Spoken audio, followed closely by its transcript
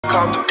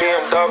Cop the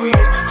BMW,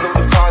 new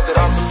deposit,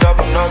 I put up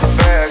another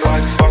bag.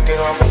 Like fuck it,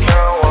 I'ma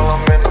count while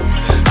I'm in it.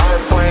 I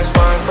heard planes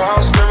flying,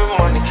 crowds screaming,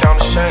 money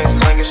counting chains,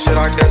 clanking shit.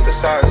 I guess that's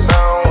how it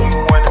sound when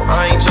you win it.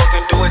 I ain't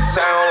joking, do it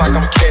sound like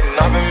I'm kidding.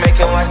 I've been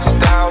making like 2,000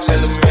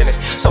 a minute,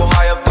 so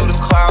high up through the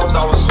clouds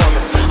I was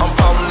swimming. I'm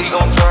probably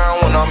gonna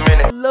drown when I'm in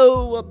it.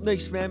 Hello, Up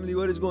Next family.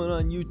 What is going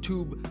on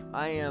YouTube?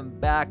 I am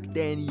back,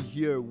 Danny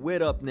here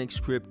with Up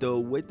Next Crypto,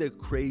 with the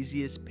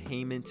craziest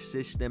payment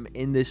system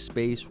in this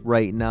space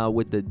right now,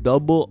 with the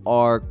double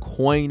R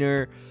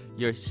Coinerr,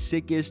 your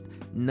sickest,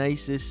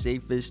 nicest,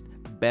 safest,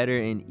 better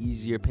and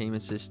easier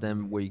payment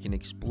system where you can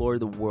explore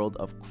the world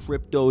of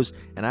cryptos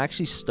and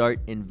actually start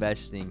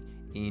investing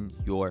in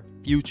your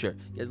future.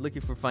 You guys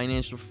looking for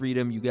financial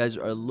freedom, you guys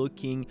are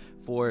looking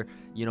for,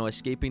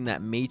 escaping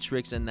that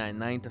matrix and that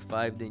 9 to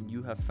 5, then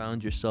you have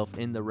found yourself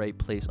in the right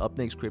place. Up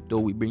Next Crypto,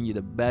 we bring you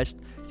the best,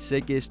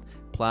 sickest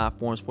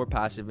platforms for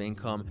passive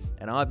income,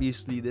 and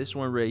obviously this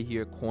one right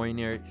here,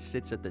 Coinerr,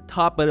 sits at the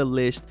top of the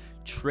list,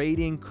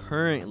 trading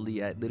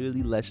currently at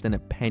literally less than a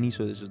penny.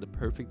 So this is the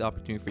perfect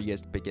opportunity for you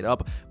guys to pick it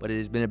up. But it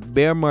has been a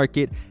bear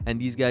market, and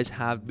these guys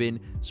have been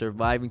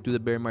surviving through the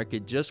bear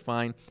market just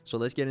fine. So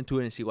let's get into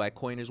it and see why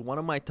Coinerr is one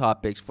of my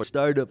topics for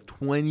start of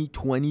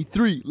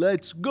 2023.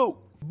 Let's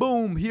go.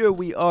 Boom, here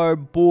we are,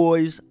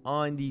 boys,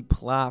 on the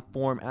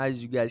platform.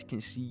 As you guys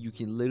can see, you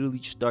can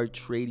literally start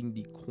trading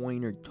the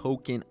Coinerr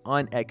token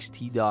on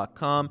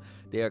xt.com.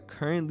 They are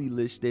currently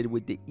listed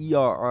with the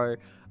ERR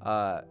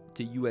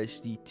to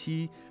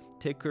USDT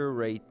ticker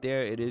right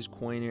there. It is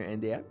Coinerr,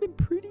 and they have been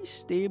pretty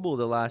stable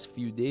the last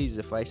few days,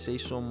 if I say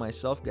so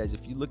myself, guys.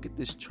 If you look at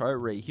this chart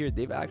right here,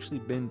 they've actually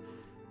been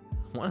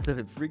one of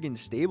the friggin'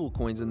 stable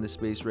coins in the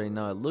space right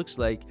now. It looks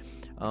like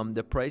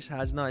the price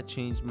has not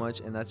changed much,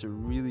 and that's a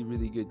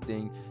really good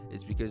thing.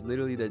 It's because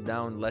literally they're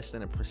down less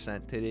than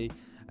 1% today,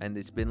 and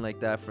it's been like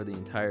that for the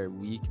entire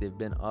week. They've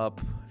been up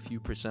a few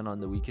percent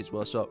on the week as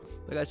well. So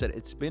like I said,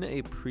 it's been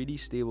a pretty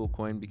stable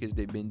coin because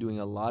they've been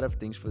doing a lot of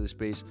things for the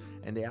space,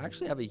 and they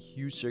actually have a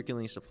huge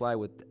circulating supply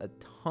with a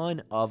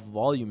ton of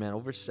volume, man.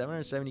 Over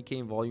 770k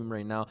in volume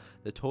right now.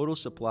 The total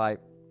supply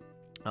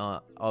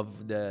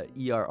of the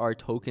ERR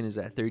token is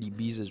at 30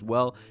 Bs as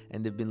well,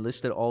 and they've been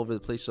listed all over the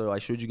place. So I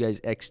showed you guys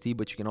XT,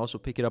 but you can also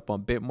pick it up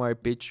on Bitmart,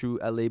 Bitrue,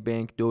 LA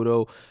Bank,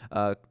 Dodo.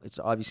 It's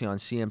obviously on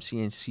CMC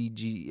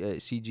and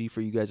CG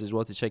for you guys as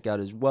well to check out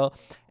as well.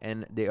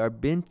 And they are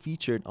been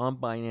featured on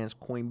Binance,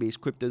 Coinbase,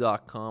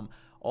 Crypto.com.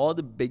 All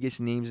the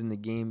biggest names in the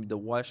game, the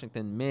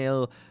Washington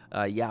Mail,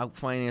 Yahoo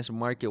Finance,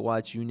 Market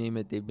Watch, you name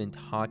it, they've been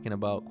talking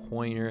about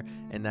Coinerr,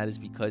 and that is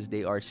because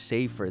they are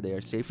safer. They are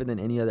safer than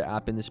any other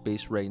app in the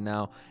space right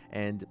now,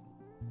 and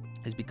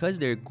it's because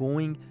they're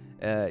going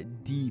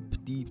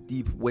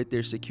deep with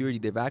their security.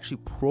 They've actually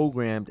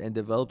programmed and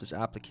developed this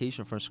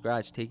application from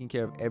scratch, taking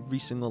care of every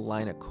single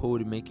line of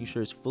code and making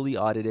sure it's fully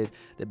audited.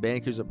 The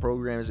bankers, the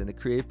programmers, and the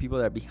creative people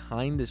that are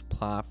behind this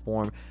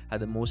platform have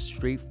the most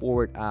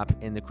straightforward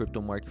app in the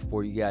crypto market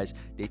for you guys.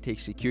 They take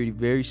security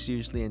very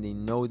seriously, and they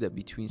know that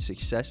between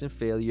success and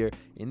failure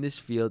in this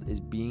field is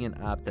being an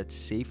app that's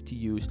safe to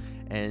use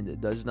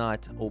and does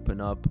not open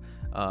up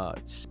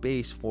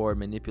space for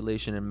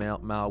manipulation and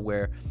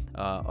malware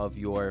of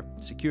your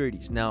securities.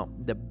 Now,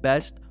 the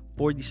best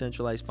for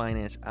decentralized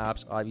finance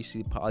apps,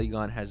 obviously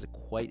Polygon has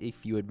quite a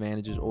few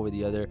advantages over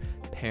the other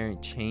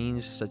parent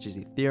chains such as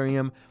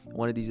Ethereum.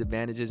 One of these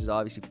advantages is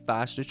obviously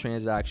faster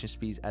transaction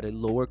speeds at a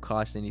lower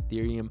cost than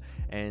Ethereum,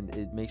 and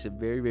it makes it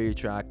very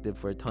attractive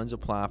for tons of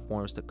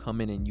platforms to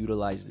come in and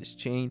utilize this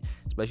chain,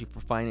 especially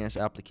for finance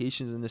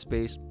applications in the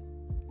space.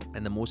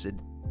 And the most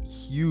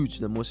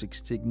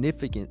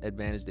significant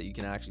advantage that you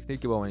can actually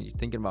think about when you're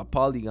thinking about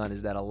Polygon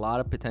is that a lot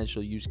of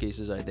potential use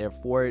cases are there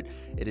for it.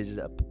 It is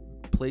a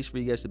place for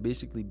you guys to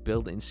basically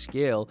build and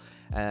scale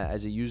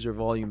as a user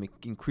volume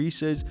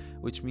increases,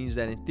 which means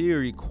that in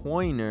theory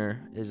Coinerr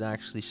is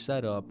actually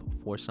set up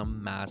for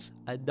some mass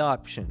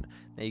adoption.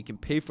 Now you can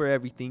pay for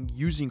everything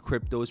using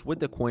cryptos with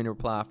the Coinerr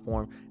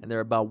platform, and there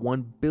are about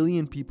 1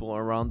 billion people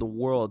around the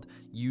world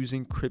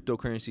using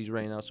cryptocurrencies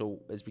right now, so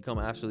it's become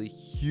absolutely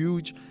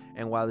huge.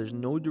 And while there's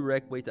no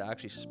direct way to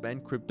actually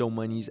spend crypto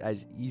monies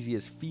as easy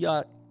as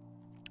fiat,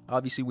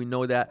 obviously, we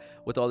know that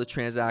with all the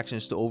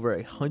transactions to over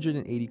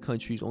 180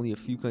 countries, only a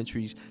few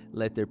countries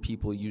let their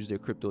people use their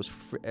cryptos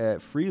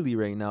freely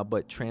right now.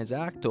 But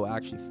TRANZACTO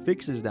actually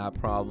fixes that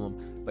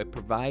problem by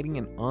providing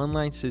an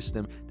online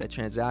system that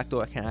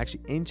TRANZACTO can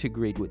actually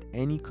integrate with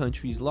any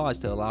country's laws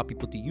to allow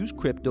people to use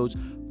cryptos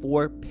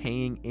for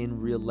paying in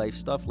real life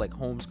stuff like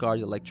homes,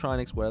 cars,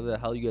 electronics, whatever the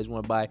hell you guys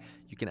want to buy.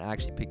 You can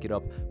actually pick it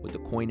up with the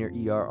Coinerr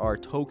ERR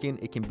token.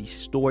 It can be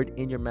stored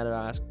in your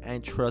MetaMask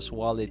and Trust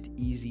Wallet,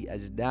 easy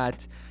as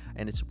that.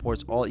 And it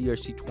supports all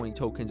ERC20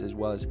 tokens as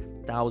well as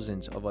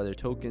thousands of other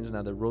tokens.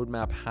 Now, the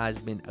roadmap has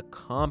been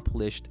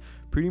accomplished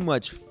pretty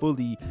much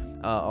fully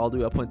all the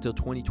way up until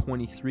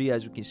 2023.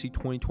 As you can see,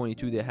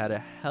 2022, they had a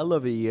hell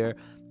of a year.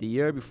 The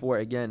year before,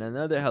 again,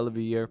 another hell of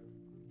a year.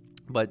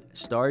 But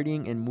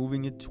starting and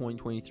moving into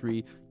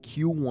 2023,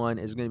 Q1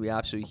 is going to be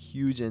absolutely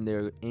huge, and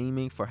they're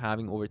aiming for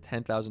having over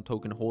 10,000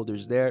 token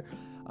holders there.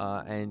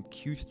 and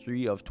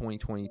Q3 of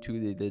 2022,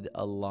 they did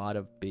a lot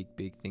of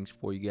big things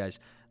for you guys.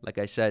 Like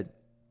I said,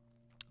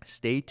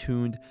 stay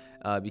tuned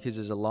because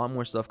there's a lot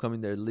more stuff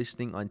coming. They're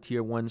listing on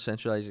tier 1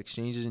 centralized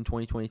exchanges in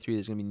 2023.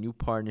 There's going to be new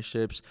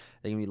partnerships.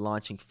 They're going to be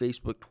launching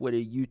Facebook, Twitter,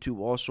 YouTube,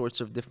 all sorts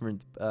of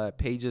different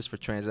pages for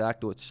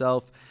TRANZACTO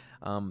itself.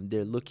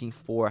 They're looking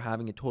for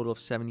having a total of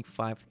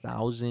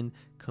 75,000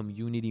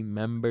 community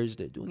members.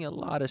 They're doing a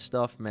lot of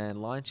stuff,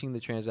 man. Launching the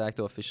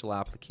TRANZACTO official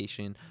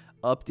application,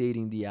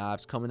 updating the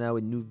apps, coming out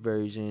with new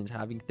versions,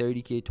 having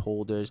 30K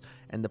holders,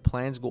 and the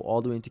plans go all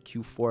the way into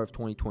Q4 of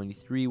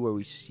 2023, where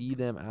we see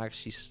them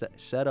actually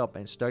set up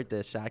and start the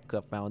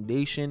SATCA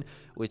Foundation,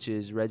 which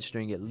is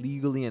registering it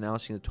legally,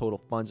 announcing the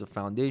total funds of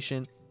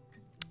foundation.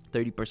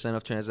 30%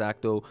 of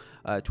TRANZACTO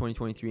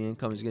 2023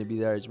 income is going to be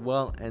there as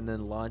well, and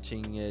then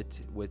launching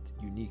it with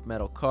unique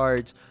metal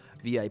cards,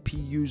 VIP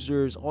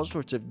users, all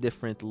sorts of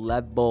different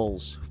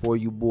levels for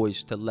you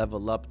boys to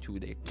level up to.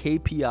 Their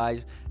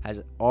KPIs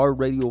has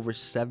already over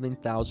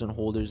 7,000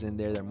 holders in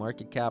there. Their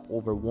market cap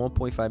over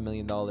 $1.5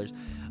 million.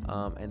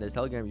 And their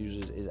Telegram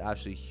users is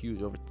absolutely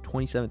huge. Over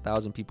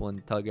 27,000 people in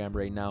the Telegram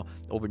right now.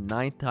 Over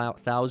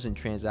 9,000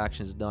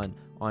 transactions done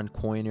on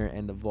Coinerr,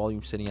 and the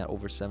volume sitting at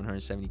over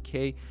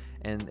 770K.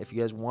 And if you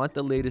guys want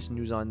the latest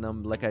news on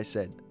them, like I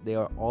said, they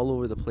are all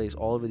over the place,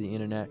 all over the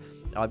internet.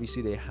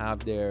 Obviously, they have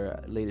their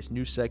latest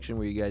news section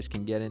where you guys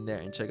can get in there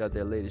and check out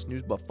their latest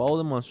news. But follow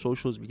them on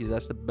socials, because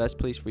that's the best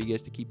place for you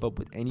guys to keep up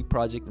with any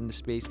project in the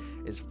space,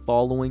 is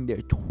following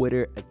their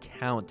Twitter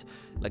account.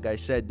 Like I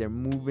said, they're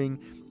moving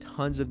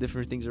tons of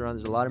different things around.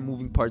 There's a lot of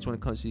moving parts when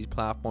it comes to these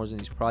platforms and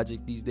these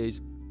projects these days.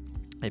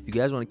 If you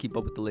guys want to keep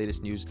up with the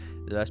latest news,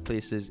 the best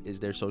places is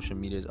their social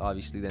medias,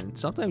 obviously. Then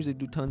sometimes they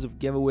do tons of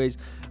giveaways,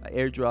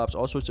 airdrops,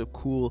 all sorts of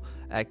cool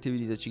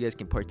activities that you guys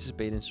can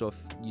participate in. So if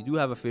you do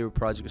have a favorite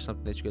project or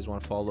something that you guys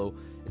want to follow,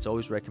 it's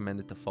always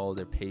recommended to follow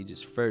their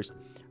pages first.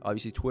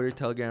 Obviously, Twitter,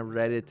 Telegram,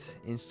 Reddit,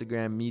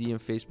 Instagram, Medium,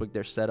 Facebook,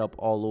 they're set up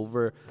all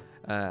over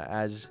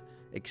as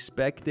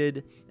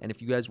expected. And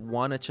if you guys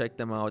want to check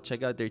them out,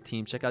 check out their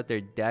team, check out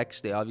their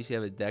decks. They obviously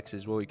have a dex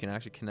as well. You can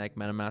actually connect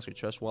MetaMask or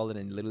Trust Wallet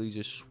and literally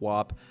just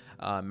swap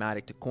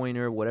Matic to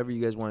Coinerr. Whatever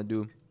you guys want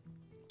to do,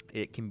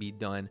 it can be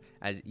done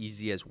as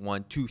easy as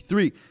 1, 2,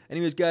 3.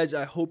 Anyways, guys,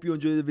 I hope you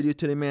enjoyed the video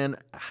today, man.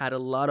 I had a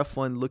lot of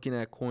fun looking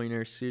at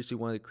Coinerr. Seriously,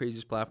 one of the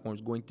craziest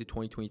platforms going to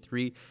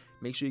 2023.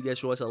 Make sure you guys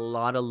show us a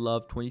lot of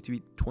love.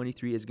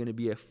 2023 is going to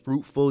be a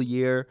fruitful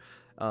year.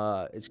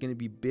 It's going to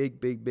be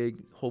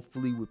big.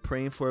 Hopefully, we're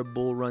praying for a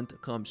bull run to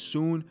come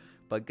soon.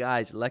 But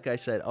guys, like I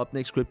said, Up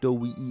Next Crypto,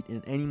 we eat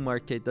in any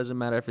market. Doesn't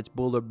matter if it's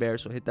bull or bear.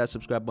 So hit that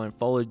subscribe button,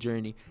 follow the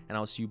journey, and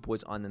I'll see you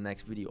boys on the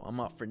next video. I'm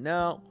out for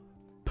now.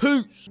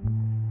 Peace.